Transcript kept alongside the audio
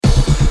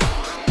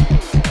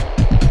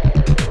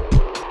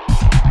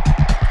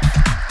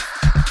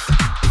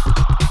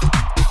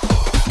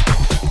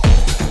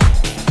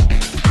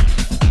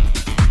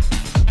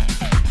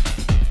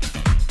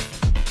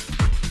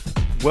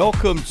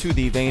Welcome to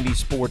the Vandy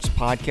Sports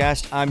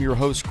Podcast. I'm your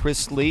host,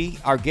 Chris Lee.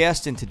 Our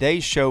guest in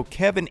today's show,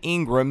 Kevin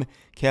Ingram.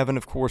 Kevin,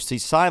 of course, the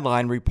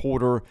sideline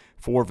reporter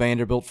for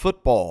Vanderbilt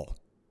football.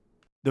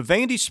 The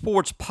Vandy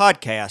Sports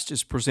Podcast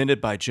is presented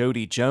by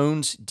Jody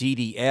Jones,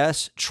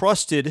 DDS,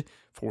 trusted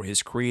for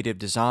his creative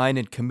design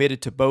and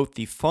committed to both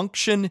the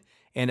function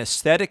and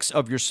aesthetics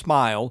of your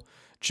smile.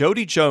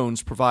 Jody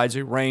Jones provides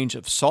a range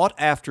of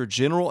sought-after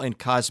general and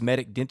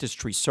cosmetic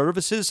dentistry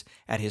services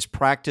at his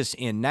practice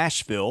in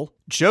Nashville.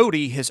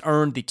 Jody has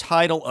earned the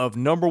title of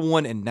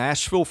 #1 in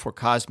Nashville for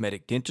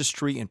cosmetic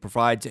dentistry and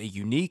provides a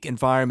unique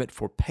environment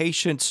for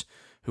patients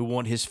who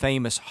want his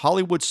famous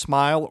Hollywood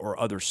smile or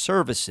other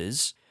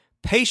services.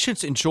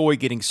 Patients enjoy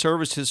getting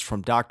services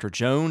from Dr.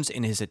 Jones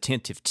and his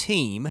attentive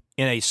team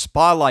in a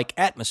spa-like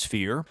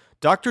atmosphere.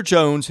 Dr.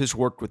 Jones has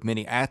worked with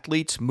many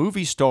athletes,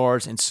 movie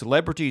stars, and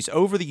celebrities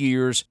over the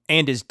years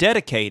and is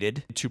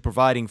dedicated to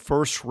providing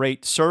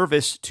first-rate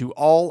service to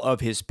all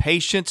of his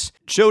patients.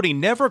 Jody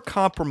never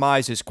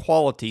compromises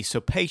quality, so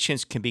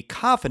patients can be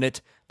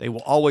confident they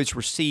will always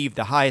receive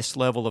the highest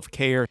level of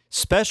care.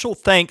 Special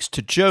thanks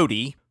to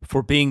Jody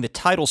for being the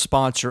title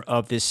sponsor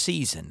of this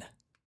season.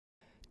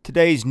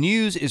 Today's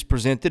news is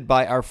presented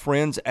by our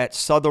friends at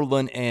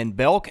Sutherland and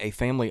Belk, a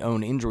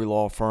family-owned injury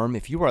law firm.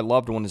 If you or a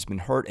loved one has been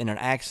hurt in an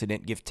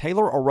accident, give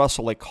Taylor or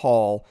Russell a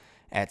call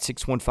at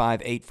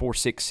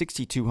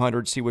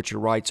 615-846-6200. See what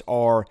your rights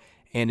are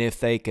and if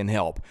they can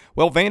help.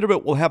 Well,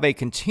 Vanderbilt will have a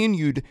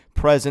continued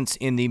presence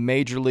in the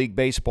Major League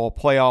Baseball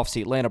playoffs.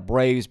 The Atlanta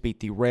Braves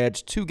beat the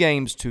Reds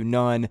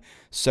 2-0.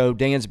 So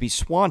Dansby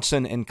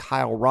Swanson and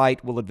Kyle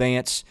Wright will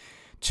advance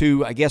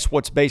to, I guess,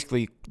 what's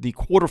basically the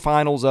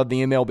quarterfinals of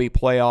the MLB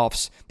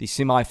playoffs, the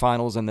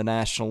semifinals in the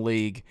National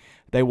League.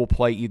 They will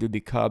play either the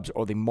Cubs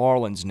or the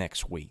Marlins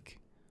next week.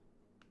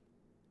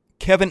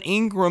 Kevin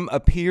Ingram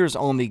appears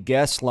on the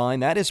guest line.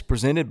 That is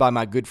presented by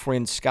my good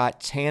friend Scott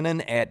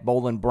Tannen at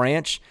Boll &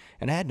 Branch,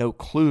 and I had no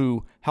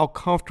clue how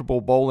comfortable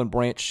Boll &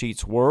 Branch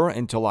sheets were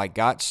until I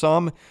got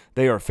some.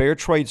 They are fair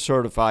trade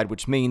certified,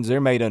 which means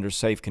they're made under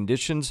safe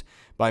conditions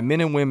by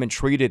men and women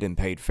treated and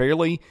paid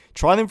fairly.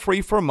 Try them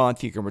free for a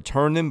month. You can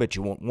return them, but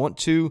you won't want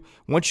to.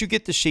 Once you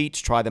get the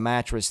sheets, try the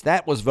mattress.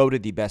 That was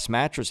voted the best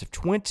mattress of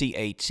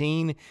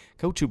 2018.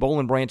 Go to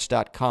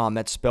bollandbranch.com.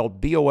 That's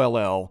spelled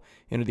B-O-L-L.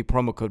 Enter the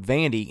promo code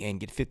Vandy and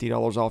get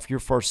 $50 off your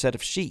first set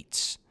of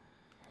sheets.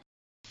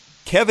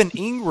 Kevin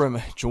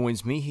Ingram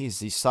joins me. He's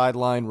the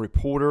sideline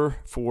reporter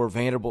for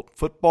Vanderbilt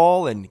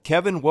football. And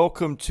Kevin,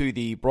 welcome to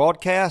the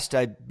broadcast.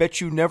 I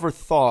bet you never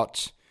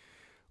thought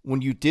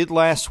when you did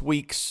last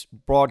week's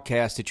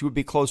broadcast that you would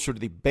be closer to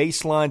the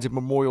baselines of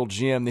Memorial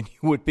Gym than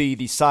you would be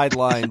the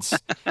sidelines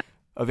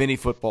of any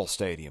football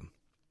stadium.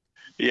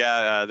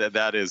 Yeah,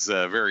 that is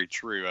very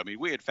true. I mean,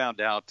 we had found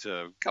out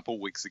a couple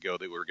weeks ago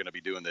that we were going to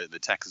be doing the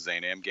Texas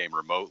A&M game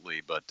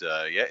remotely, but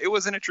yeah, it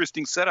was an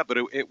interesting setup, but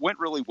it went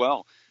really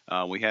well.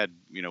 We had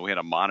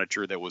a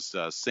monitor that was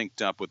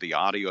synced up with the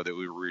audio that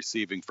we were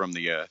receiving from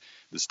the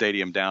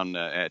stadium down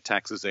at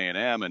Texas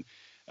A&M, and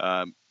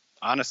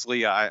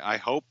honestly, I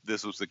hope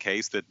this was the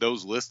case, that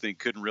those listening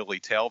couldn't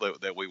really tell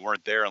that we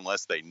weren't there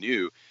unless they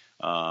knew.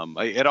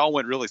 It all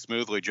went really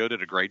smoothly. Joe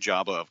did a great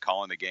job of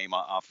calling the game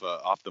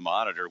off the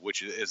monitor,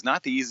 which is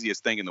not the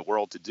easiest thing in the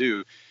world to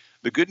do.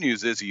 The good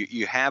news is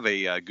you have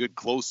a good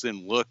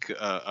close-in look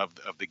of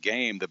the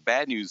game. The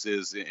bad news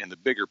is, in the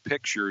bigger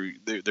picture,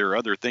 there are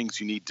other things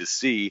you need to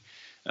see.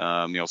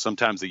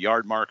 Sometimes the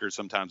yard marker,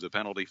 sometimes a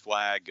penalty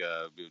flag,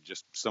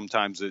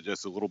 sometimes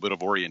just a little bit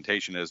of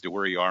orientation as to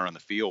where you are on the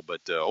field.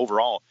 But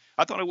overall,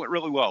 I thought it went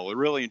really well. I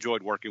really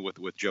enjoyed working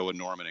with Joe and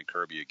Norman and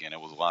Kirby again.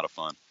 It was a lot of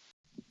fun.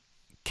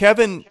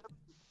 Kevin,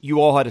 you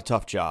all had a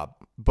tough job,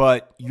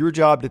 but your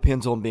job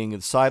depends on being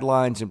at the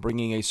sidelines and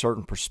bringing a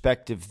certain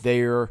perspective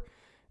there.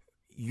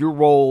 Your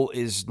role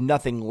is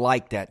nothing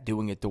like that,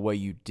 doing it the way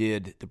you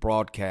did the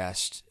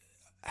broadcast.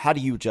 How do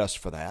you adjust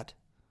for that?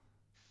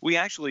 We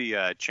actually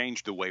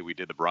changed the way we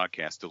did the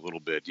broadcast a little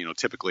bit.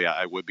 Typically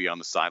I would be on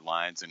the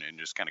sidelines and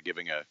just kind of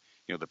giving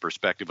the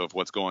perspective of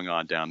what's going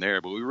on down there,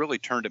 but we really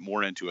turned it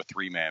more into a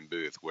three-man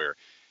booth where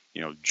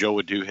Joe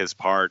would do his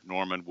part,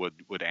 Norman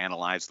would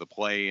analyze the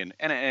play, and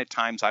at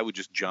times I would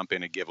just jump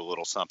in and give a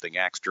little something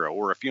extra.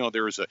 Or if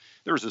there was a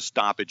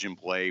stoppage in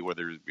play where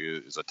there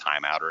is a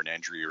timeout or an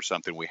injury or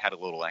something, we had a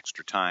little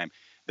extra time.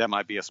 That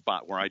might be a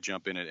spot where I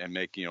jump in and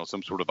make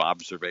some sort of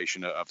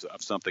observation of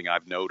something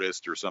I've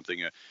noticed or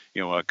something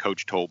a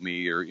coach told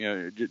me,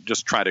 or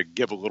just try to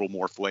give a little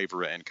more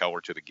flavor and color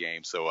to the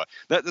game. So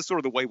that's sort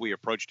of the way we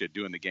approached it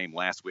doing the game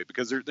last week,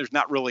 because there's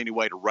not really any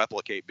way to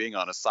replicate being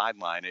on a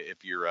sideline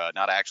if you're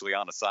not actually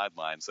on a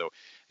sideline. So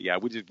yeah,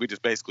 we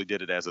just basically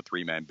did it as a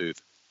three-man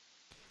booth.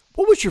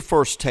 What was your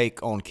first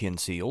take on Ken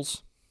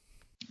Seals?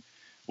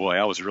 Boy,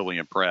 I was really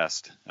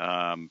impressed.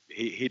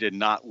 He did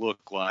not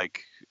look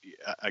like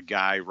a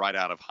guy right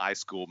out of high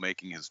school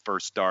making his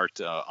first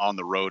start on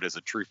the road as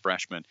a true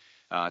freshman.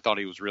 I thought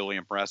he was really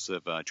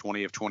impressive.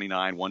 20 of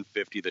 29,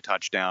 150, the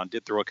touchdown.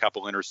 Did throw a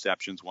couple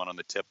interceptions, one on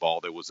the tip ball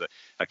that was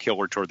a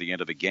killer toward the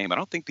end of the game. I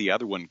don't think the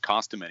other one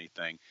cost him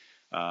anything.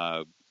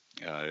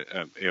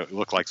 It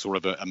looked like sort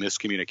of a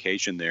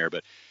miscommunication there,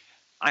 but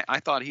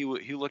I thought he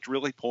looked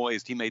really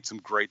poised. He made some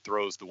great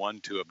throws. The one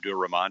to Abdur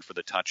Rahman for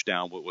the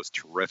touchdown was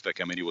terrific.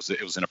 I mean, it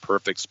was in a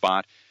perfect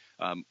spot.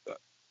 Um,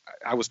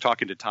 I was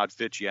talking to Todd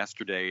Fitch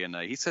yesterday, and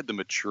he said the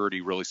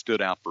maturity really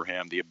stood out for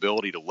him, the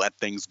ability to let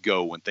things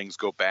go when things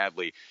go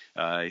badly.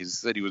 He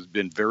said he was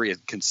been very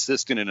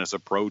consistent in his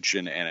approach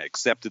and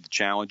accepted the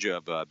challenge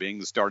of being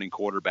the starting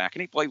quarterback,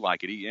 and he played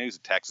like it. He's a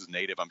Texas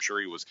native. I'm sure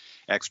he was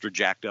extra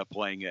jacked up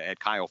playing at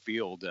Kyle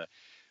Field.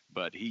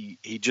 But he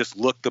just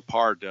looked the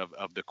part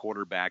of the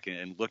quarterback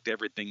and looked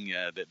everything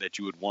that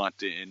you would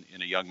want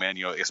in a young man,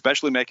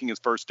 especially making his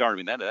first start. I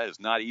mean, that is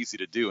not easy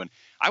to do. And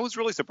I was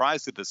really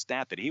surprised at the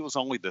stat that he was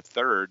only the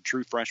third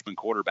true freshman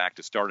quarterback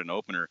to start an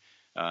opener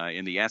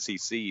in the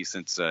SEC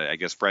since, I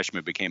guess,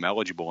 freshmen became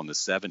eligible in the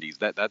 70s.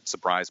 That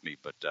surprised me.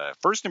 But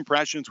first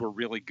impressions were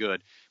really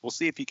good. We'll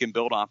see if he can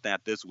build off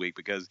that this week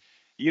because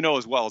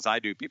as well as I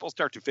do, people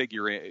start to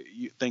figure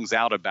things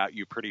out about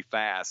you pretty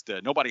fast.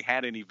 Nobody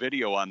had any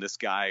video on this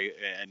guy,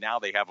 and now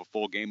they have a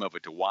full game of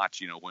it to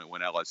watch,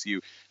 when LSU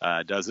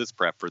does its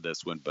prep for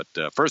this one. But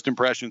first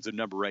impressions of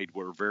number 8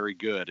 were very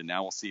good, and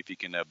now we'll see if he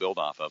can build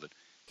off of it.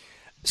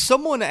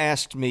 Someone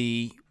asked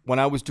me when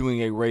I was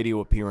doing a radio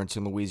appearance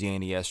in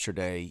Louisiana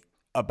yesterday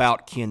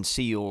about Ken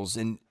Seals,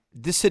 and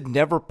this had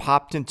never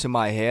popped into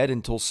my head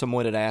until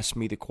someone had asked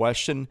me the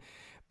question,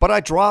 but I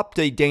dropped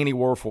a Danny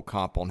Wuerffel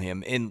comp on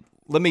him, and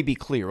let me be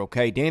clear,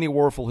 okay? Danny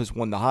Wuerffel has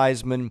won the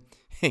Heisman.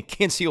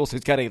 Ken Seals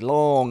has got a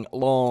long,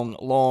 long,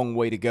 long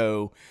way to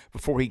go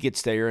before he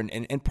gets there,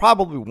 and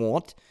probably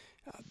won't,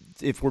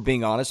 if we're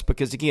being honest,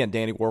 because, again,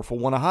 Danny Wuerffel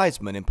won a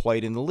Heisman and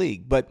played in the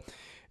league. But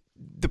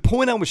the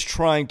point I was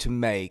trying to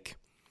make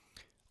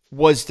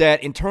was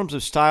that in terms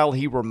of style,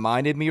 he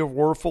reminded me of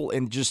Wuerffel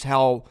and just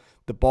how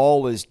the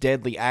ball is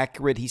deadly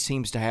accurate. He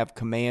seems to have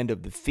command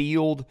of the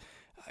field.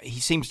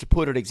 He seems to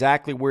put it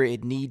exactly where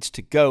it needs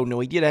to go. No,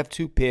 he did have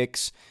 2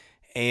 picks.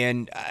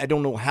 And I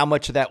don't know how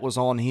much of that was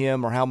on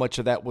him or how much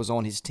of that was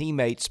on his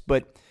teammates,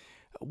 but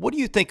what do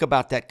you think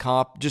about that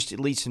comp, just at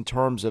least in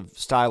terms of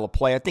style of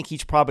play? I think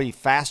he's probably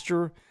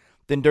faster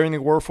than Danny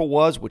Wuerffel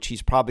was, which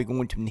he's probably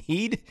going to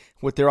need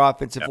with their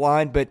offensive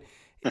line, but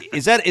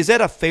is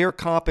that a fair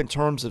comp in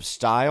terms of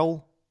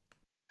style?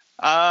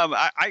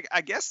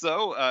 I guess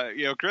so.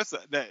 Chris,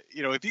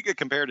 if you could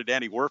compare to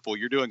Danny Wuerffel,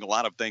 you're doing a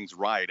lot of things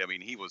right. I mean,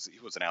 he was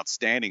an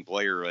outstanding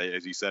player,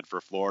 as you said, for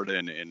Florida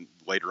and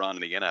later on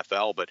in the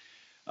NFL, but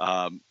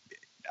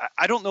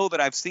I don't know that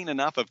I've seen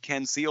enough of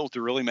Ken Seals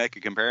to really make a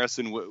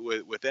comparison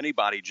with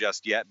anybody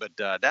just yet,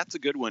 but that's a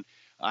good one.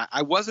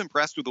 I was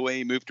impressed with the way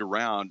he moved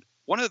around.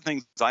 One of the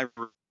things I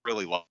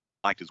really liked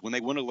is when they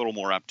went a little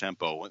more up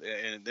tempo,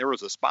 and there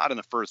was a spot in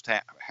the first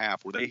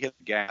half where they hit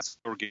the gas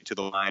or get to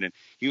the line, and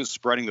he was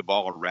spreading the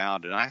ball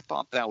around, and I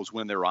thought that was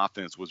when their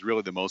offense was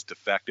really the most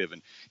effective.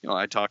 And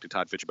I talked to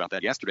Todd Fitch about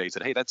that yesterday. He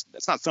said, "Hey, that's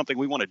not something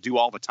we want to do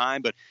all the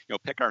time, but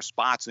pick our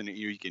spots, and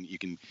you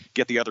can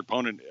get the other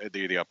opponent,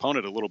 the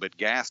opponent, a little bit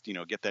gassed.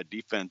 Get that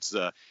defense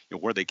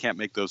where they can't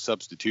make those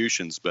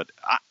substitutions." But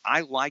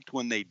I liked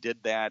when they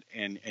did that,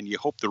 and you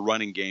hope the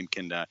running game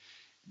can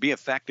be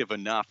effective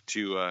enough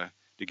to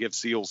give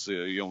Seals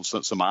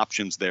some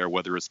options there,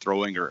 whether it's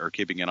throwing or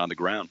keeping it on the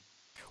ground.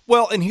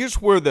 Well, and here's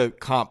where the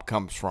comp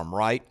comes from,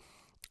 right?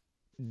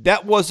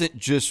 That wasn't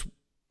just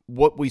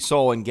what we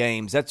saw in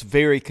games. That's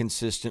very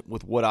consistent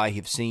with what I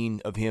have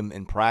seen of him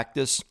in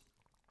practice.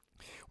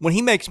 When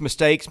he makes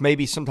mistakes,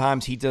 maybe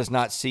sometimes he does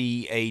not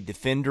see a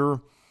defender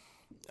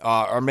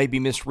or maybe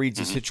misreads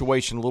the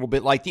situation a little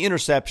bit. Like the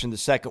interception, the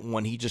second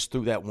one, he just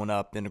threw that one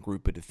up in a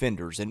group of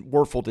defenders, and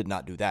Wuerffel did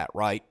not do that,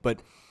 right?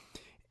 But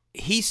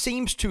he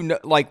seems to know,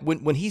 like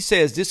when he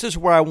says, this is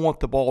where I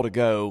want the ball to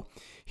go,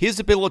 his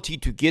ability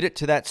to get it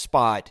to that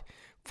spot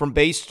from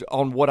based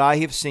on what I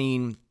have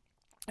seen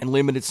and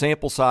limited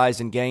sample size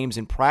in games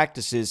and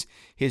practices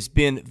has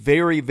been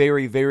very,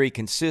 very, very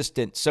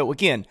consistent. So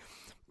again,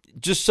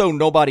 just so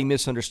nobody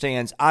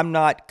misunderstands, I'm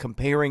not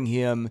comparing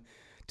him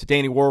to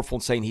Danny Wuerffel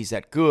and saying he's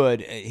that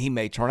good. He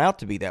may turn out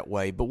to be that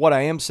way. But what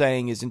I am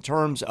saying is in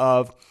terms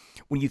of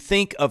when you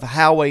think of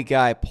how a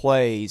guy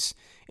plays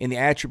and the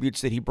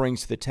attributes that he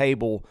brings to the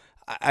table,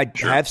 I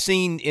have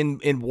seen in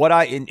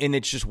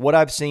it's just what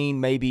I've seen.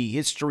 Maybe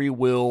history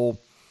will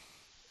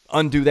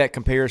undo that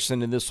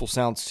comparison, and this will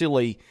sound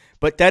silly,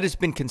 but that has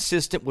been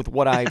consistent with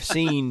what I've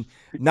seen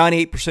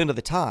 98% of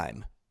the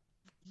time.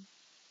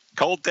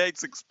 Cold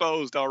takes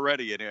exposed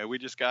already, and we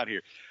just got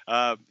here.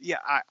 I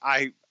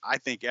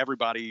think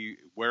everybody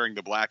wearing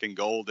the black and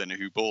gold and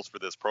who pulls for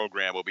this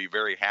program will be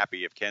very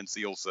happy if Ken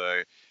Seals'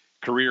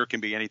 career can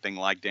be anything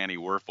like Danny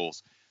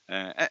Wuerffel's.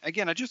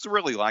 Again, I just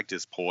really liked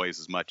his poise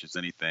as much as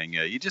anything.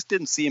 You just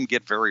didn't see him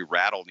get very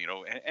rattled,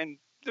 and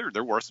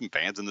there were some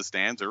fans in the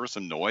stands. There was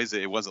some noise.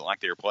 It wasn't like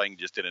they were playing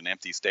just in an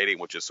empty stadium,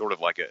 which is sort of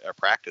like a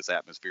practice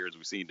atmosphere as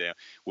we've seen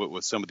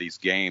with some of these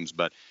games.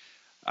 But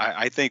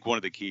I think one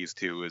of the keys,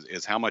 too,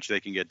 is how much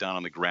they can get done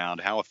on the ground,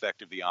 how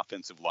effective the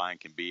offensive line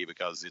can be,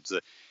 because it's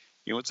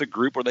a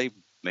group where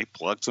they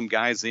plugged some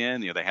guys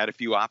in. They had a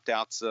few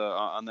opt-outs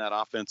on that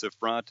offensive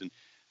front, and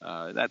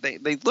that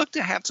they look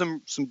to have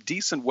some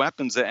decent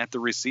weapons at the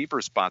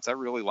receiver spots. I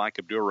really like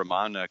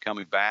Abdur-Rahman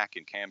coming back,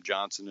 and Cam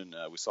Johnson, and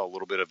we saw a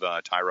little bit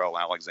of Tyrell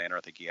Alexander.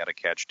 I think he had a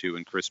catch too,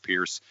 and Chris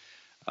Pierce.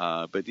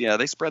 But yeah,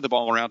 they spread the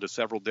ball around to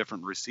several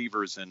different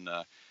receivers, and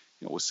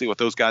we'll see what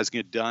those guys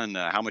get done.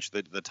 How much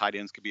the tight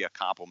ends could be a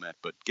compliment.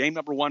 But game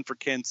number one for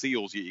Ken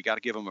Seals, you got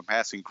to give him a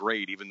passing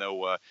grade, even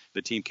though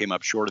the team came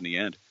up short in the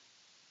end.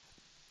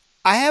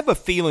 I have a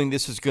feeling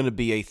this is going to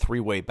be a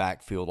three-way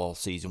backfield all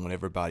season when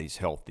everybody's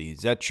healthy. Is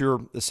that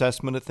your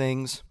assessment of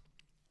things?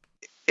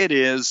 It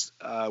is.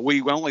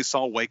 We only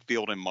saw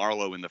Wakefield and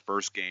Marlowe in the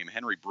first game.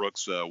 Henry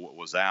Brooks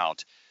was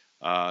out.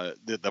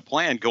 The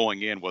plan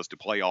going in was to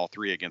play all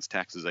three against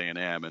Texas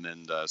A&M and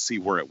then see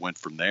where it went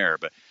from there.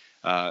 But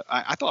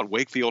I thought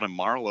Wakefield and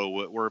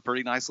Marlowe were a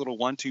pretty nice little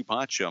 1-2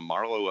 punch.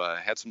 Marlowe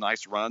had some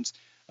nice runs.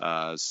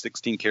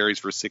 16 carries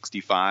for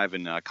 65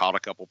 and caught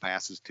a couple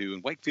passes too.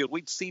 And Wakefield,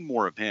 we'd seen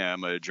more of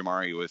him.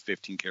 Jamari with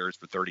 15 carries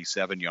for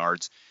 37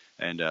 yards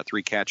and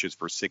 3 catches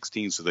for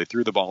 16. So they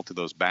threw the ball to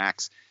those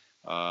backs.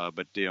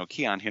 But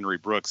Keon Henry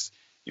Brooks,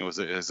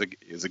 is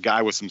a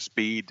guy with some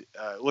speed.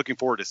 Looking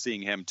forward to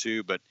seeing him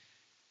too. But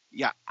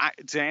yeah,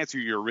 to answer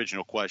your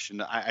original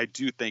question, I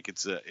do think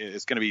it's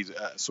going to be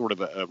sort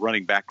of a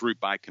running back group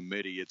by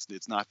committee.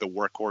 It's not the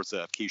workhorse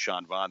of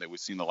Keyshawn Vaughn that we've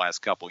seen the last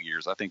couple of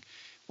years. I think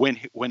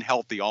when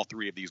healthy, all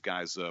three of these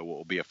guys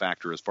will be a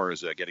factor as far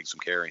as getting some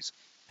carries.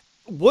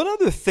 One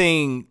other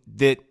thing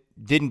that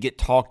didn't get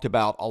talked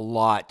about a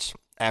lot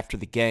after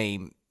the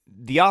game,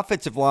 the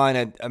offensive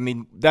line, I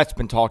mean, that's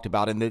been talked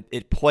about, and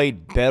it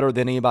played better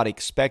than anybody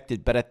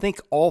expected. But I think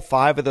all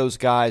 5 of those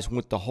guys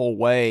went the whole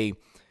way.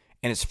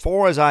 And as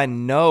far as I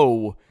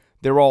know,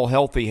 they're all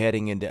healthy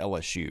heading into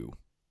LSU.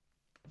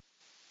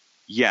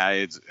 Yeah,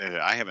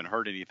 I haven't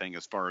heard anything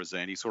as far as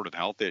any sort of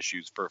health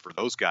issues for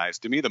those guys.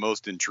 To me, the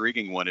most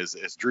intriguing one is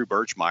Drew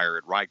Birchmeyer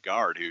at right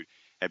guard, who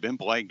had been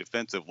playing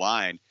defensive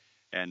line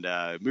and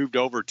moved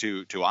over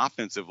to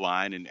offensive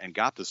line and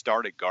got the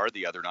start at guard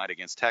the other night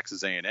against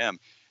Texas A&M.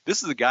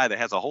 This is a guy that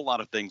has a whole lot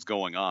of things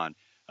going on.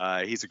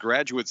 He's a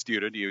graduate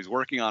student. He was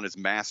working on his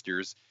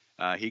master's.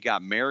 He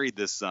got married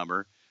this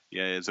summer.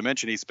 Yeah, as I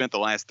mentioned, he spent the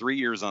last 3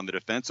 years on the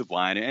defensive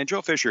line, and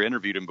Joe Fisher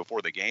interviewed him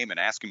before the game and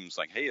asked him, "It's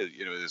like, hey,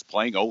 is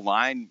playing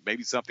O-line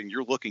maybe something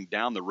you're looking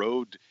down the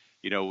road,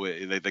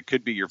 that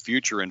could be your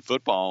future in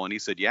football?" And he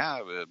said, "Yeah,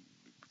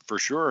 for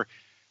sure."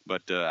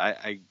 But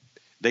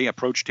they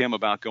approached him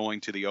about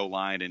going to the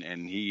O-line,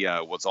 and he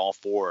was all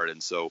for it,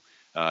 and so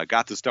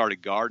got the start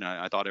at guard, and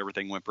I thought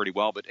everything went pretty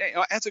well. But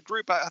as a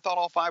group, I thought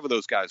all 5 of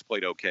those guys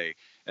played okay,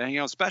 and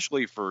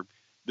especially for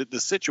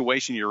the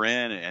situation you're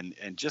in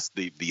and just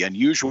the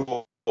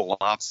unusual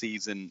off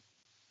season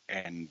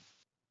and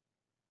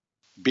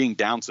being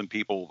down some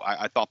people,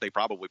 I thought they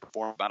probably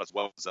performed about as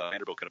well as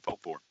Vanderbilt could have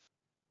hoped for.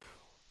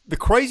 The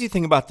crazy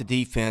thing about the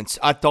defense,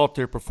 I thought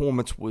their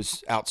performance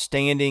was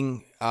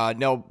outstanding.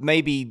 Now,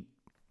 maybe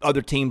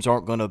other teams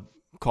aren't going to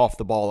cough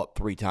the ball up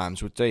 3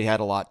 times, which they had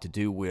a lot to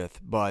do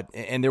with.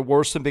 And there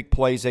were some big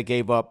plays they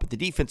gave up, but the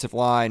defensive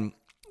line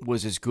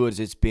was as good as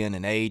it's been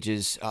in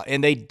ages.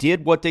 And they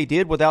did what they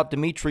did without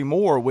Dimitri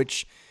Moore,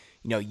 which,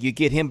 you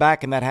get him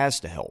back and that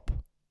has to help.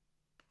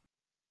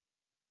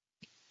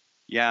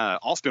 Yeah,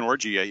 Austin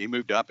Orji, he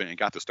moved up and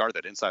got to start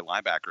that inside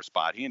linebacker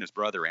spot. He and his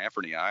brother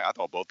Anthony, I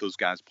thought both those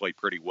guys played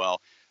pretty well.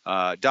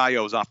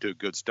 Dayo's off to a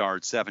good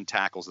start, 7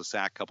 tackles, a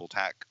sack, couple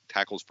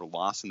tackles for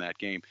loss in that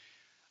game.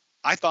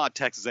 I thought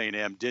Texas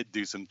A&M did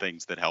do some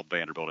things that helped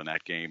Vanderbilt in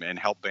that game and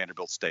helped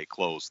Vanderbilt stay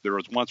close. There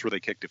was once where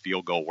they kicked a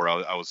field goal where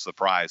I was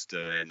surprised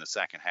in the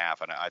second half,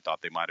 and I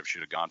thought they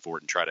should have gone for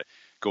it and try to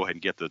go ahead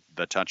and get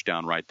the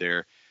touchdown right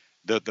there.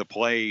 The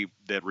play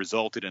that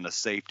resulted in a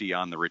safety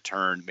on the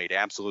return made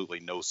absolutely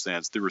no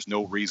sense. There was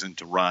no reason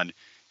to run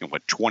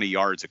 20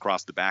 yards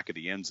across the back of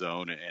the end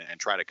zone and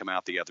try to come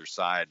out the other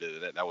side.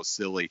 That was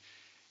silly.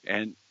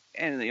 And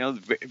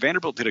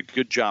Vanderbilt did a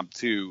good job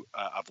too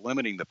of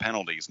limiting the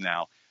penalties.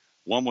 Now,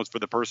 one was for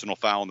the personal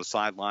foul on the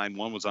sideline.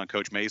 One was on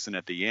Coach Mason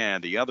at the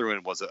end. The other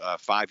one was a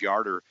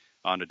 5-yarder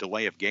on a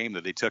delay of game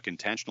that they took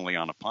intentionally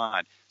on a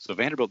punt. So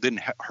Vanderbilt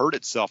didn't hurt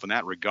itself in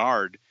that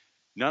regard.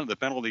 None of the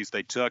penalties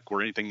they took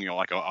were anything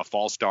like a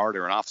false start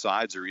or an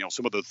offsides or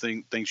some of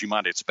the things you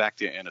might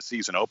expect in a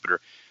season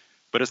opener.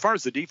 But as far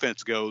as the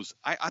defense goes,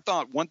 I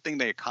thought one thing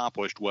they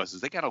accomplished was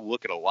they got to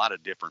look at a lot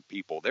of different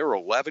people. There were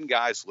 11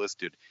 guys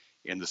listed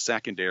in the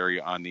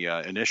secondary on the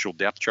initial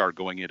depth chart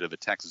going into the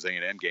Texas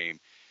A&M game.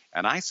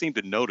 And I seem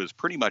to notice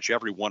pretty much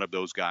every one of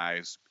those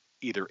guys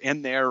either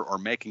in there or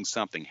making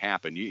something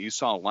happen. You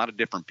saw a lot of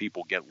different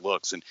people get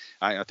looks, and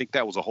I think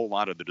that was a whole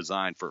lot of the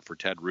design for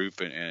Ted Roof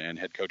and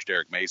head coach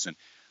Derek Mason.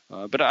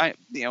 But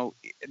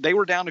they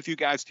were down a few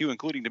guys too,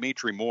 including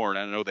Dimitri Moore, and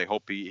I know they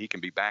hope he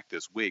can be back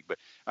this week. But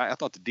I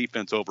thought the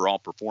defense overall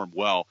performed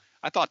well.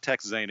 I thought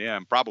Texas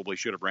A&M probably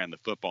should have ran the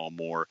football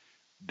more.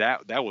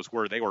 That was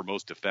where they were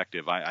most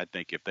effective. I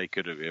think if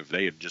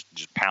they had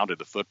just pounded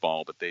the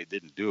football, but they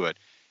didn't do it.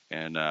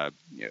 And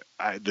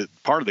the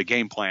part of the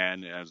game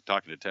plan, I was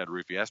talking to Ted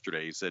Roof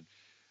yesterday, he said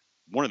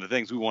one of the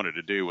things we wanted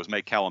to do was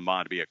make Kellen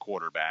Mond be a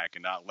quarterback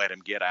and not let him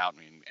get out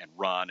and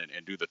run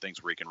and do the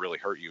things where he can really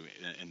hurt you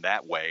in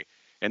that way.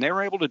 And they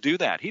were able to do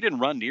that. He didn't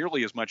run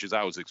nearly as much as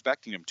I was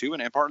expecting him to,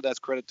 and part of that's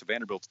credit to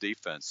Vanderbilt's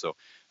defense. So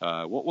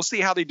we'll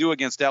see how they do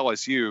against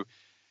LSU.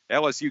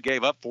 LSU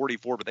gave up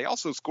 44, but they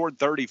also scored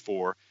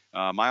 34.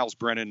 Miles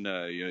Brennan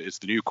is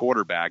the new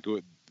quarterback.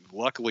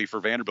 Luckily for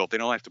Vanderbilt, they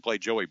don't have to play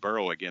Joey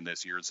Burrow again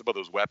this year. And some of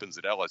those weapons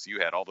that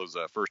LSU had, all those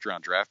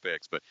first-round draft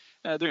picks. But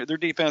their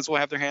defense will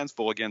have their hands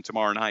full again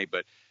tomorrow night.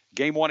 But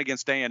game one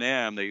against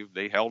A&M,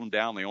 they held them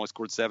down. They only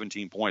scored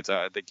 17 points.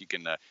 I think you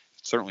can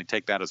certainly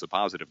take that as a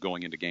positive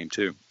going into game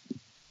two.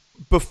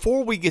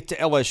 Before we get to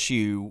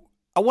LSU,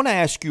 I want to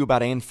ask you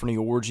about Anthony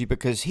Orji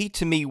because he,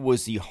 to me,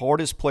 was the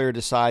hardest player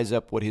to size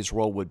up what his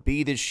role would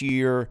be this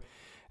year.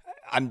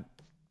 I'm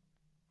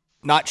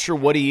not sure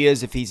what he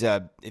is, if he's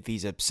a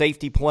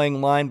safety playing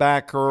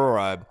linebacker or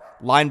a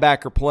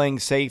linebacker playing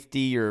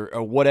safety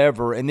or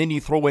whatever. And then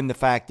you throw in the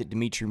fact that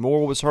Dimitri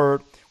Moore was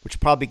hurt, which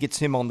probably gets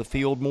him on the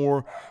field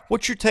more.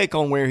 What's your take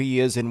on where he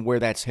is and where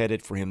that's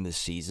headed for him this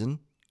season?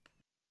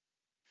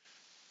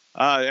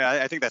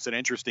 I think that's an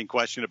interesting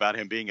question about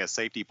him being a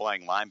safety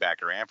playing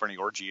linebacker. Anthony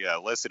Orji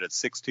listed at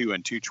 6'2"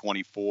 and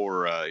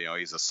 224.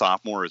 He's a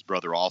sophomore. His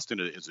brother Austin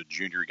is a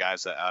junior.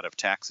 Guy's out of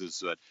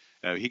Texas. But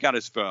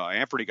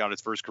Anthony got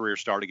his first career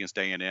start against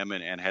A&M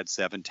and had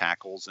 7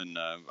 tackles. And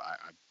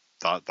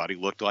I thought he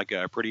looked like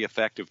a pretty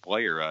effective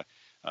player.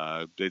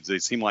 They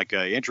seem like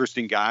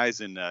interesting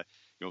guys, and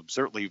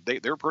certainly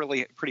they're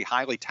pretty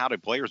highly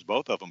touted players,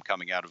 both of them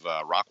coming out of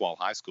Rockwall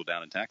High School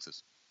down in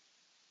Texas.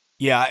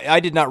 Yeah, I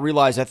did not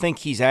realize. I think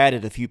he's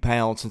added a few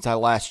pounds since I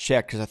last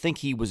checked because I think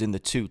he was in the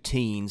 2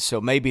 teens.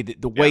 So maybe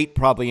the weight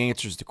probably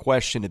answers the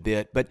question a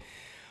bit. But,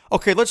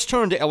 okay, let's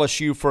turn to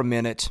LSU for a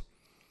minute.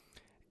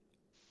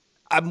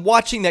 I'm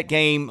watching that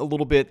game a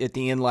little bit at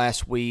the end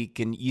last week,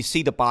 and you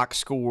see the box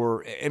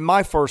score. And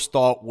my first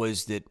thought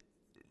was that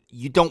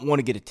you don't want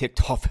to get a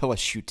ticked-off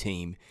LSU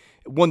team,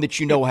 one that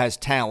you know has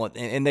talent,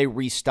 and they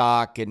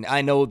restock. And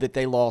I know that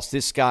they lost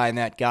this guy and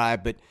that guy,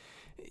 but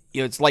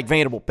it's like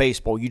Vanderbilt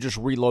baseball. You just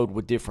reload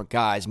with different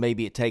guys.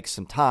 Maybe it takes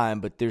some time,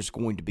 but there's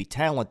going to be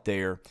talent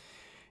there.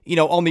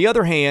 On the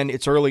other hand,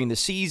 it's early in the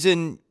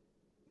season.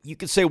 You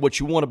can say what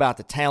you want about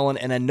the talent,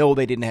 and I know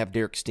they didn't have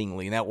Derek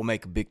Stingley, and that will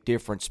make a big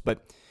difference. But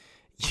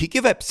you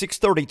give up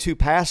 632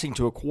 passing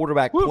to a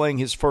quarterback playing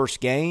his first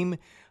game,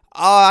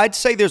 I'd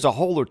say there's a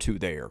hole or two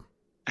there.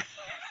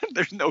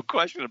 There's no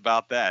question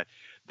about that.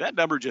 That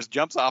number just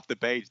jumps off the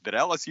page that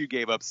LSU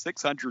gave up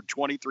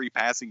 623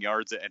 passing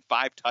yards and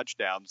 5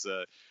 touchdowns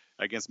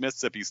against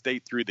Mississippi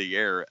State through the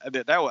air.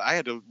 I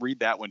had to read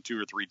that one 2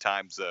 or 3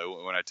 times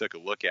when I took a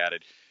look at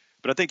it.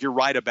 But I think you're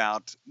right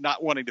about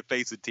not wanting to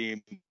face a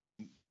team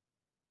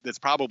that's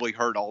probably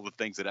heard all the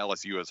things that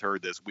LSU has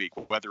heard this week,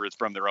 whether it's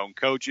from their own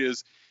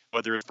coaches,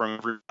 whether it's from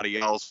everybody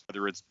else,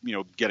 whether it's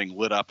getting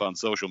lit up on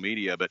social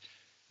media. But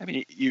I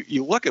mean,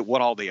 you look at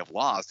what all they have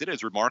lost. It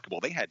is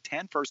remarkable. They had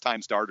 10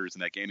 first-time starters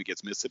in that game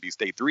against Mississippi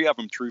State, 3 of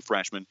them true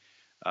freshmen.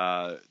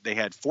 They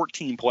had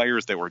 14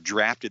 players that were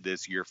drafted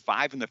this year,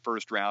 5 in the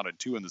first round and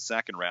 2 in the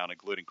second round,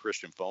 including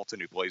Christian Fulton,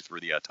 who plays for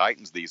the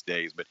Titans these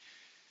days. But,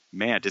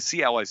 man, to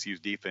see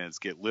LSU's defense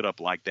get lit up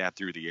like that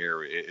through the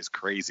air is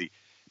crazy.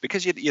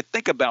 Because you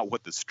think about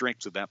what the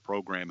strengths of that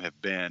program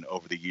have been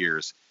over the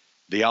years.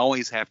 They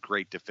always have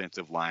great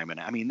defensive linemen.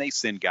 I mean, they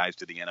send guys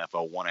to the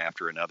NFL one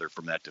after another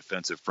from that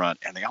defensive front,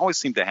 and they always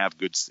seem to have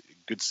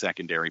good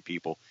secondary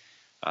people.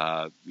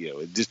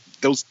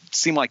 Those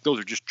seem like those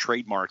are just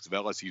trademarks of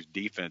LSU's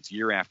defense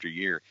year after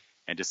year.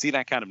 And to see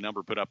that kind of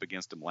number put up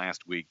against them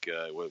last week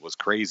was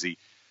crazy.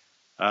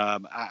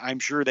 I'm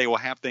sure they will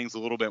have things a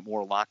little bit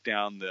more locked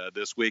down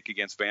this week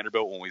against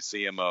Vanderbilt when we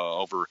see them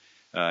over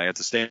at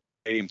the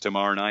stadium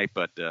tomorrow night.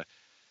 But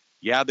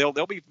yeah,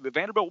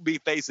 Vanderbilt will be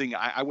facing,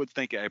 I would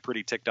think, a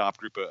pretty ticked off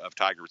group of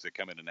Tigers that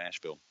come into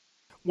Nashville.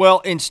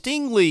 Well, and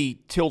Stingley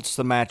tilts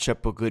the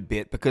matchup a good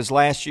bit because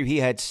last year he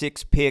had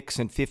 6 picks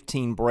and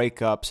 15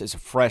 breakups as a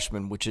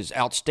freshman, which is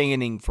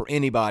outstanding for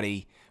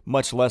anybody,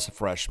 much less a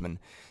freshman.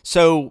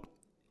 So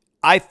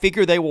I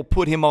figure they will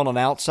put him on an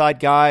outside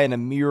guy, and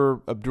Amir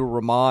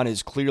Abdur-Rahman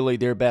is clearly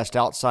their best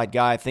outside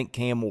guy. I think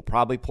Cam will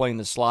probably play in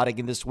the slot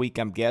again this week,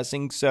 I'm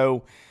guessing.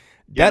 So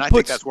I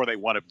think that's where they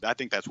want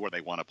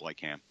to play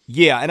Cam.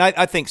 Yeah, and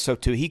I think so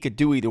too. He could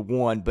do either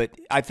one, but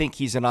I think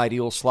he's an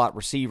ideal slot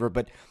receiver.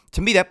 But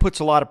to me, that puts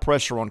a lot of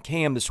pressure on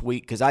Cam this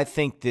week because I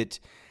think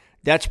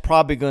that's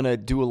probably going to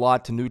do a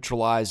lot to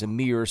neutralize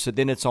Amir. So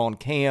then it's on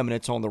Cam and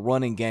it's on the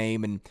running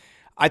game, and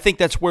I think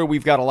that's where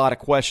we've got a lot of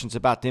questions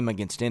about them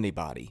against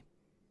anybody.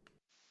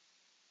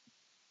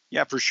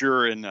 Yeah, for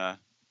sure, and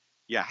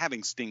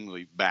having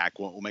Stingley back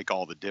will make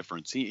all the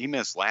difference. He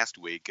missed last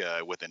week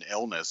with an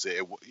illness.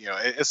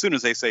 As soon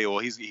as they say, well,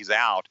 he's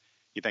out,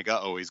 you think,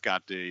 he's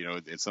got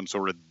it's some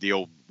sort of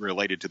deal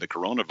related to the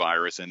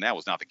coronavirus, and that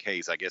was not the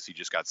case. I guess he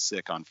just got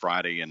sick on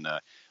Friday and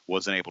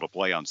wasn't able to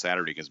play on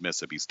Saturday against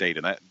Mississippi State,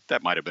 and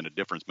that might have been a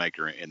difference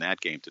maker in that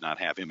game to not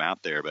have him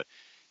out there. But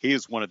he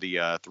is one of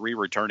the 3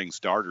 returning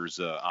starters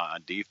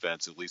on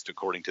defense, at least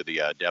according to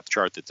the depth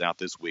chart that's out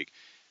this week.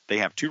 They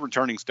have 2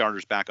 returning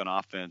starters back on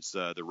offense,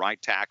 the right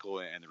tackle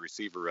and the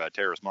receiver,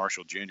 Terrace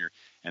Marshall Jr.,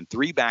 and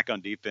 3 back on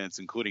defense,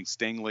 including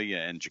Stingley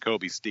and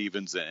Jacoby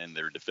Stevens and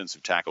their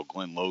defensive tackle,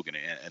 Glenn Logan,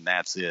 and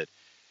that's it.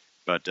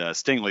 But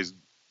Stingley's,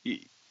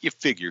 you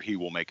figure he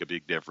will make a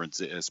big difference,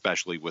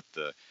 especially with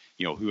the,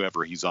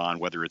 whoever he's on,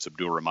 whether it's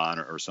Abdur Rahman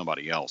or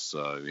somebody else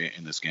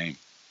in this game.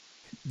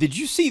 Did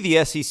you see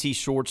the SEC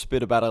shorts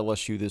bit about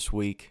LSU this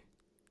week?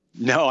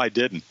 No, I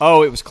didn't.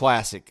 Oh, it was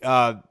classic.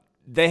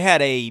 They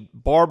had a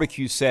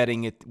barbecue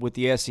setting with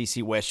the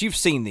SEC West. You've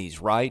seen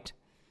these, right?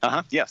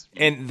 Yes.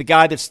 And the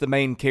guy that's the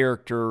main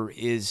character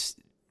is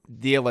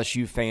the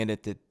LSU fan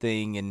at the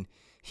thing, and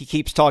he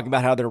keeps talking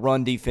about how their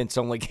run defense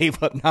only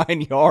gave up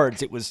 9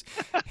 yards. It was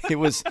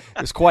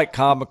quite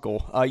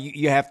comical.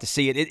 You have to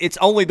see it. It's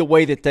only the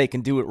way that they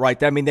can do it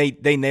right. I mean,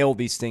 they nail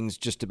these things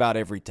just about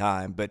every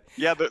time. But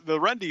yeah, the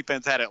run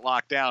defense had it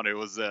locked down. It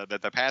was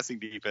that the passing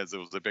defense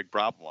was a big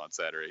problem on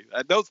Saturday.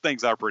 Those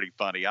things are pretty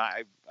funny.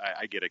 I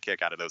get a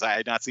kick out of those. I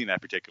had not seen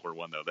that particular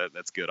one though.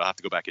 That's good. I'll have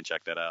to go back and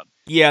check that out.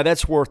 Yeah,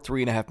 that's worth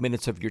 3.5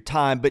 minutes of your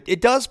time. But it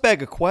does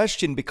beg a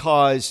question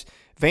because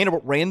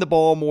Vanderbilt ran the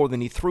ball more than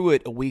he threw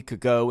it a week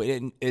ago,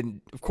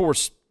 and of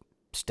course,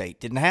 State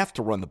didn't have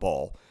to run the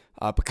ball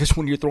because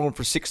when you're throwing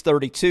for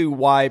 632,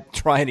 why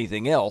try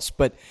anything else?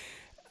 But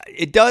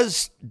it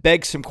does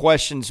beg some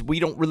questions. We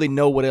don't really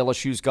know what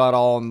LSU's got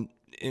on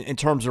in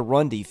terms of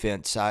run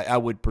defense, I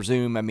would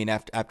presume,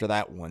 after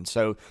that one.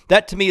 So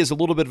that, to me, is a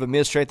little bit of a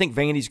mystery. I think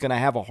Vandy's going to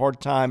have a hard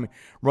time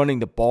running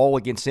the ball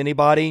against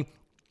anybody.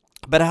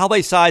 But how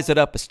they size it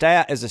up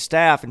as a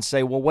staff and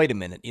say, well, wait a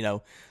minute,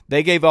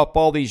 they gave up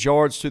all these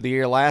yards through the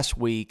air last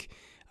week.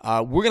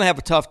 We're going to have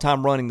a tough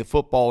time running the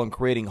football and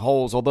creating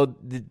holes, although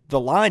the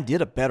line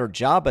did a better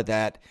job of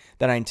that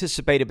than I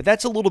anticipated. But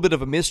that's a little bit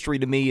of a mystery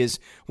to me, is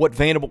what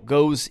Vanderbilt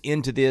goes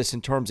into this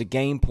in terms of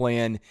game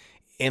plan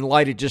in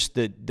light of just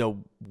the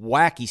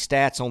wacky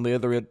stats on the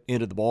other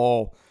end of the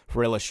ball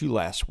for LSU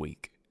last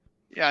week.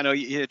 Yeah, I know.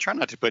 You try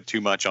not to put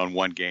too much on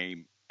one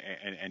game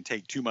and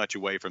take too much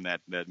away from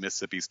that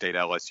Mississippi State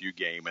LSU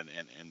game and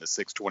the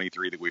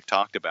 623 that we've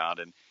talked about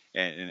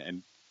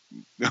and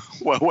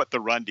what the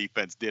run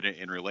defense did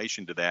in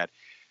relation to that.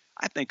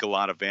 I think a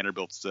lot of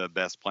Vanderbilt's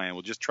best plan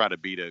will just try to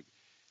be to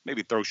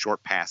maybe throw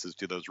short passes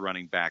to those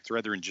running backs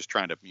rather than just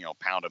trying to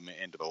pound them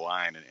into the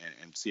line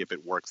and see if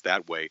it works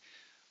that way.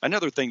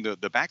 Another thing,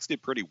 the backs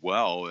did pretty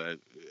well,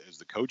 as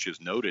the coaches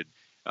noted.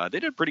 They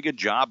did a pretty good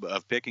job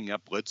of picking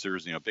up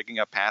blitzers, picking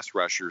up pass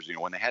rushers,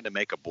 when they had to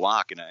make a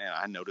block. And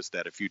I noticed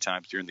that a few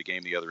times during the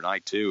game the other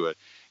night, too,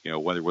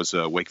 whether it was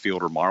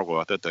Wakefield or Marlowe.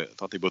 I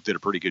thought they both did a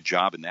pretty good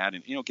job in that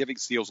and, giving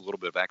Seals a little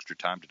bit of extra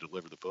time to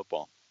deliver the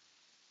football.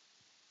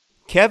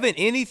 Kevin,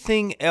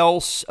 anything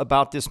else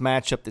about this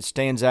matchup that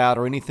stands out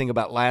or anything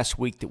about last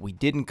week that we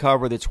didn't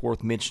cover that's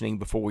worth mentioning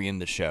before we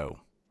end the show?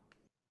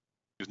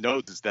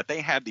 Notice that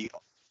they have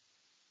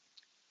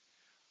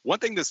one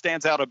thing that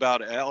stands out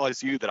about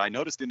LSU that I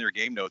noticed in their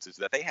game notes is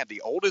that they have the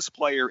oldest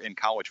player in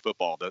college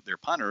football. Their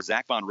punter,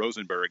 Zach Von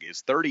Rosenberg,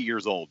 is 30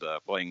 years old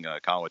playing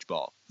college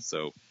ball.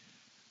 So,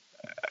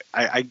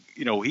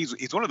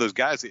 he's one of those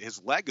guys.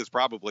 His leg is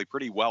probably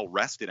pretty well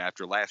rested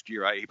after last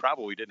year. He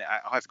probably didn't.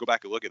 I'll have to go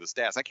back and look at the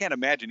stats. I can't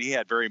imagine he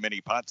had very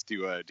many punts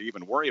to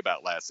even worry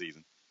about last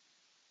season.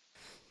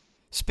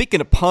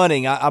 Speaking of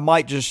punting, I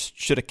might just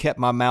should have kept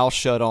my mouth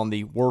shut on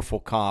the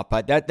Werfel comp.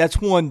 That's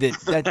one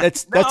that's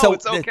it's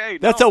okay.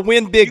 That's a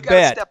win big you gotta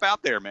bet. Step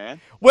out there, man.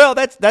 Well,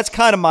 that's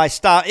kind of my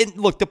style. And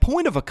look, the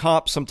point of a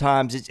comp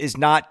sometimes is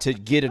not to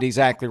get it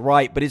exactly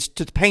right, but it's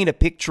to paint a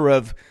picture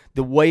of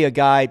the way a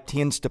guy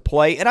tends to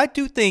play. And I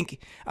do think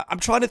I'm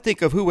trying to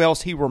think of who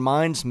else he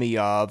reminds me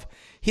of.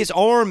 His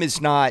arm is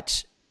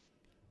not.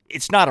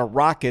 It's not a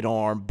rocket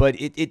arm, but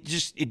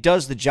it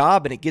does the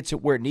job and it gets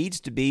it where it needs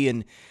to be.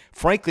 And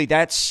frankly,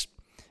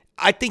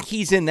 I think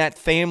he's in that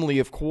family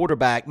of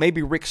quarterback.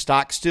 Maybe Rick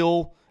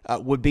Stockstill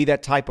would be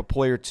that type of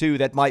player too.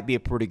 That might be a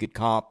pretty good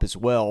comp as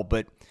well.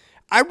 But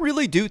I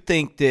really do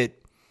think that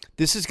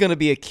this is going to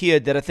be a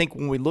kid that I think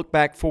when we look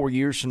back 4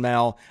 years from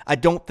now, I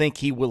don't think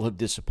he will have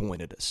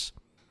disappointed us.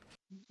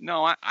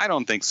 No, I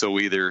don't think so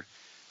either.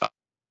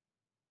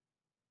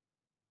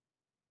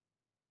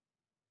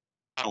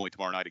 Not only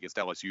tomorrow night against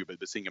LSU,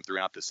 but seeing him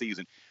throughout the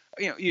season.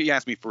 You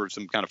asked me for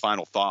some kind of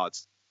final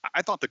thoughts.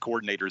 I thought the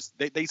coordinators,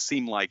 they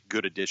seem like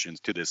good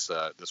additions to this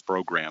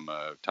program.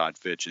 Todd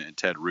Fitch and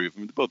Ted Roof,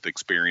 they're both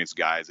experienced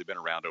guys. They've been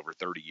around over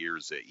 30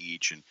 years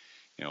each, and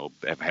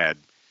have had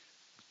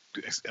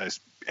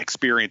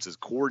experience as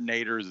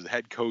coordinators, as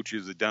head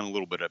coaches, have done a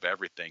little bit of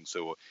everything.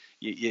 So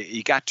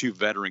you got 2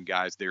 veteran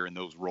guys there in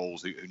those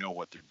roles who know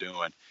what they're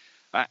doing.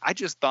 I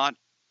just thought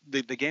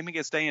the game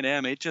against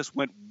A&M, it just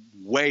went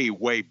way,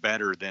 way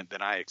better than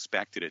I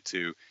expected it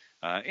to.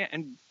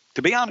 And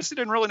to be honest, I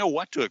didn't really know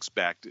what to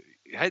expect.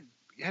 I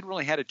hadn't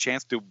really had a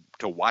chance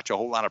to watch a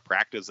whole lot of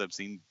practice. I've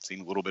seen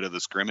a little bit of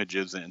the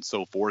scrimmages and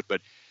so forth,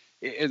 but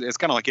it's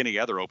kind of like any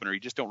other opener. You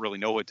just don't really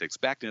know what to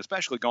expect, and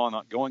especially going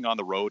on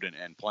the road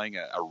and playing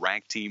a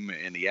ranked team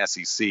in the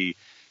SEC.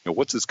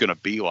 What's this going to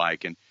be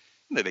like? And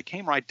they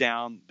came right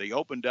down. They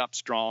opened up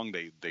strong.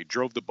 They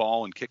drove the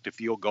ball and kicked a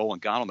field goal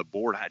and got on the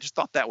board. I just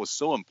thought that was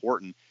so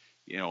important.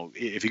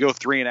 If you go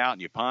 3 and out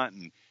and you punt,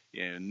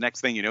 and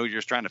next thing you know, you're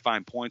just trying to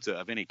find points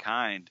of any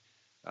kind.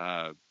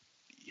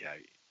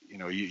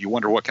 You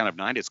wonder what kind of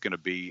night it's going to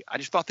be. I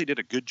just thought they did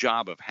a good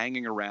job of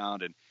hanging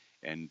around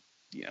and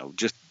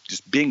just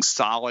being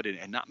solid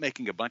and not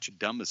making a bunch of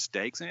dumb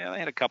mistakes. They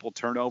had a couple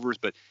turnovers,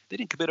 but they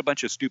didn't commit a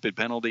bunch of stupid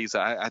penalties.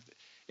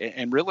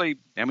 And really,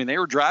 they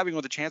were driving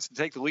with a chance to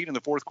take the lead in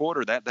the fourth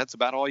quarter. That's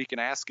about all you can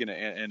ask in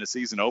a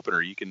season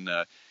opener. You can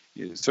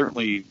you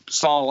certainly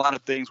saw a lot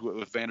of things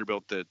with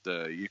Vanderbilt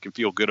that you can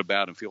feel good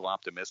about and feel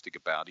optimistic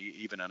about,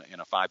 even in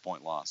a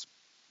 5-point loss.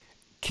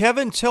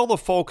 Kevin, tell the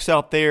folks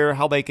out there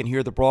how they can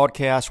hear the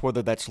broadcast,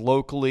 whether that's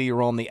locally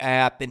or on the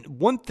app. And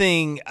one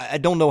thing, I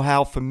don't know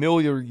how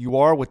familiar you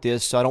are with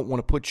this, so I don't want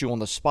to put you on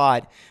the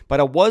spot,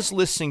 but I was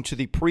listening to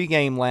the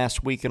pregame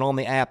last week, and on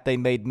the app they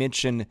made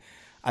mention,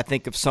 I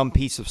think, of some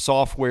piece of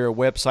software or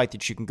website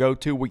that you can go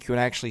to where you can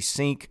actually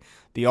sync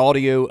the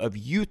audio of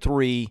you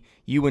three,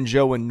 you and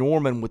Joe and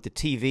Norman, with the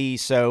TV.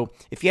 So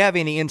if you have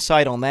any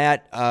insight on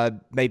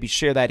that, maybe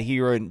share that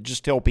here and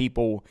just tell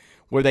people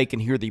where they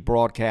can hear the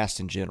broadcast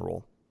in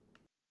general.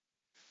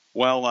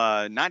 Well,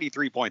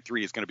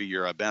 93.3 is going to be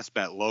your best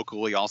bet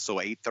locally. Also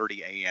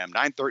 8:30 a.m.,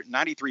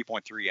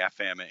 93.3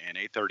 FM and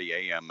 8:30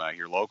 a.m.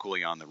 Here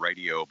locally on the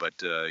radio. But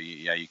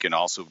you can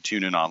also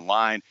tune in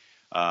online.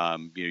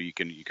 You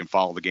can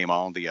follow the game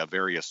on the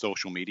various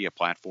social media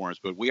platforms.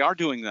 But we are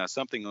doing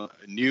something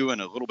new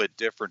and a little bit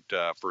different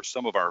for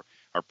some of our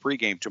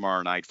pregame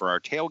tomorrow night for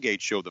our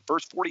tailgate show. The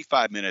first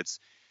 45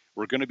 minutes,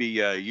 we're going to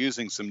be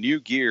using some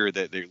new gear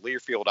that the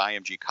Learfield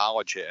IMG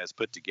College has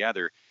put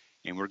together.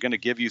 And we're going to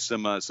give you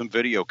some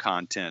video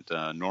content.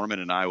 Norman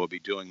and I will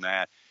be doing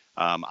that.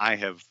 I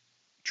have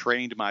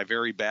trained my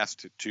very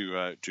best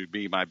to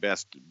be my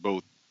best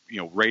both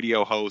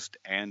radio host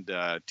and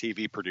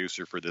TV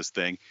producer for this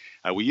thing.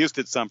 We used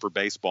it some for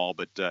baseball,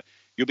 but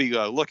you'll be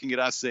looking at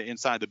us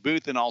inside the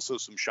booth and also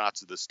some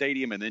shots of the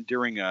stadium. And then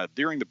during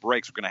the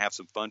breaks, we're going to have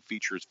some fun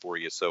features for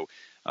you. So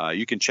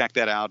you can check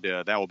that out.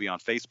 That will be on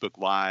Facebook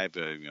Live,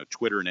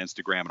 Twitter and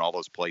Instagram, and all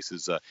those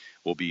places.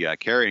 We'll be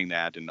carrying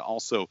that. And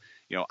also,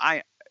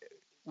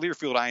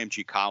 Learfield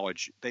IMG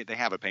College, they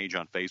have a page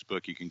on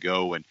Facebook. You can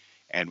go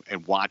and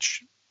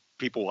watch.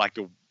 People like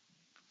to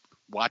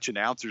watch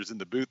announcers in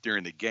the booth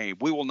during the game.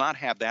 We will not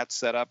have that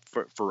set up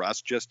for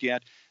us just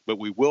yet, but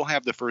we will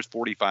have the first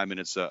 45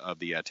 minutes of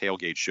the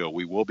tailgate show.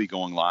 We will be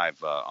going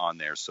live on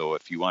there. So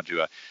if you want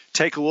to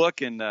take a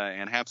look and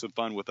have some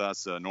fun with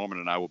us, Norman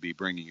and I will be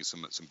bringing you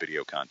some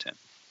video content.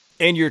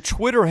 And your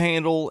Twitter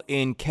handle,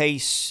 in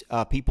case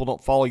people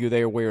don't follow you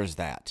there, where is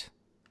that?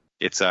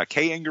 It's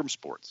K Ingram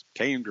Sports.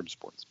 K Ingram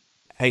Sports.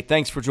 Hey,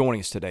 thanks for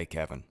joining us today,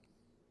 Kevin.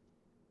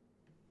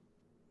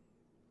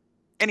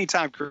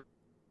 Anytime, Chris.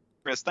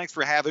 Thanks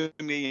for having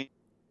me.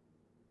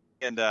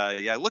 And,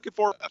 looking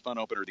forward to a fun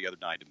opener the other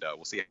night, and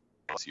we'll see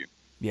you.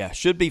 Yeah,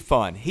 should be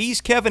fun.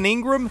 He's Kevin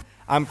Ingram.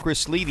 I'm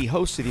Chris Lee, the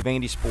host of the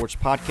Vandy Sports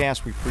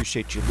Podcast. We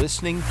appreciate you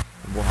listening,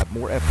 and we'll have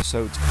more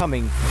episodes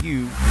coming to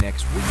you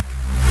next week.